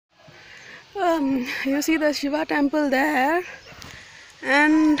You see the Shiva temple there,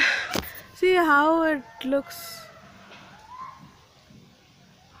 and see how it looks.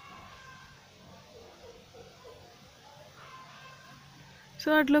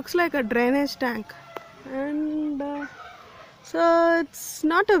 So it looks like a drainage tank, and so it's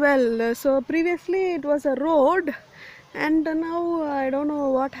not a well. So previously it was a road, and now I don't know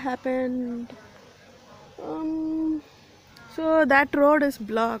what happened. So that road is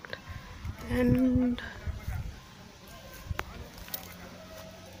blocked, and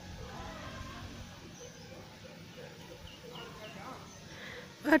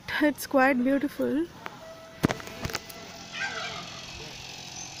but it's quite beautiful.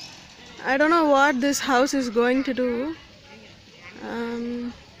 I don't know what this house is going to do.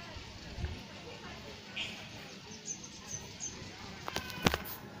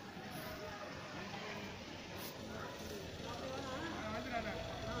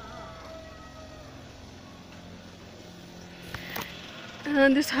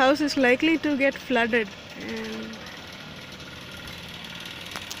 This house is likely to get flooded. And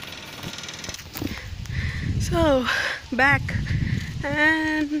so back,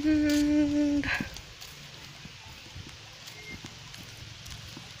 and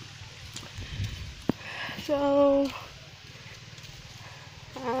so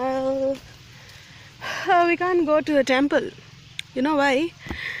we can't go to the temple. You know why?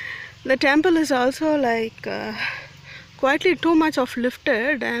 The temple is also like quietly too much of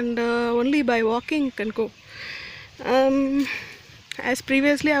lifted, and only by walking you can go. As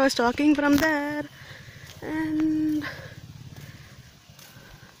previously I was talking from there, and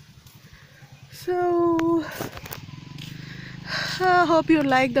so I hope you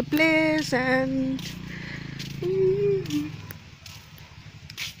like the place, and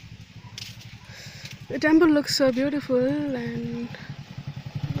the temple looks so beautiful, and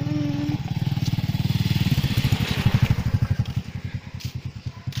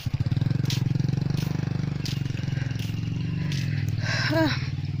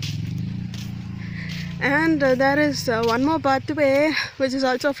there is one more pathway which is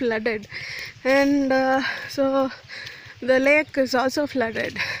also flooded, and so the lake is also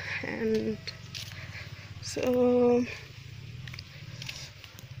flooded, and so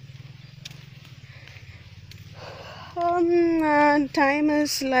time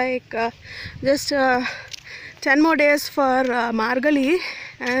is like just 10 more days for Margali,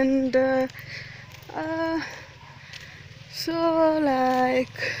 and so like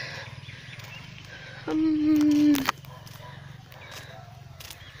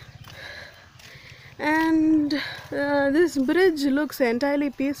and this bridge looks entirely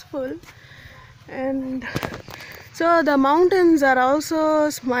peaceful, and so the mountains are also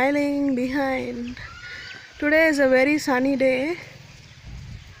smiling behind. Today is a very sunny day,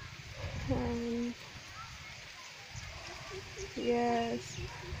 and yes,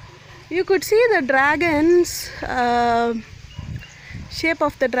 you could see the dragons, shape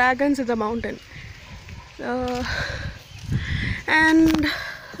of the dragons in the mountain. And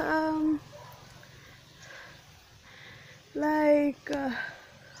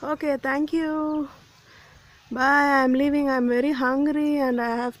okay, thank you, bye. I'm leaving. I'm very hungry and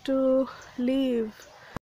I have to leave.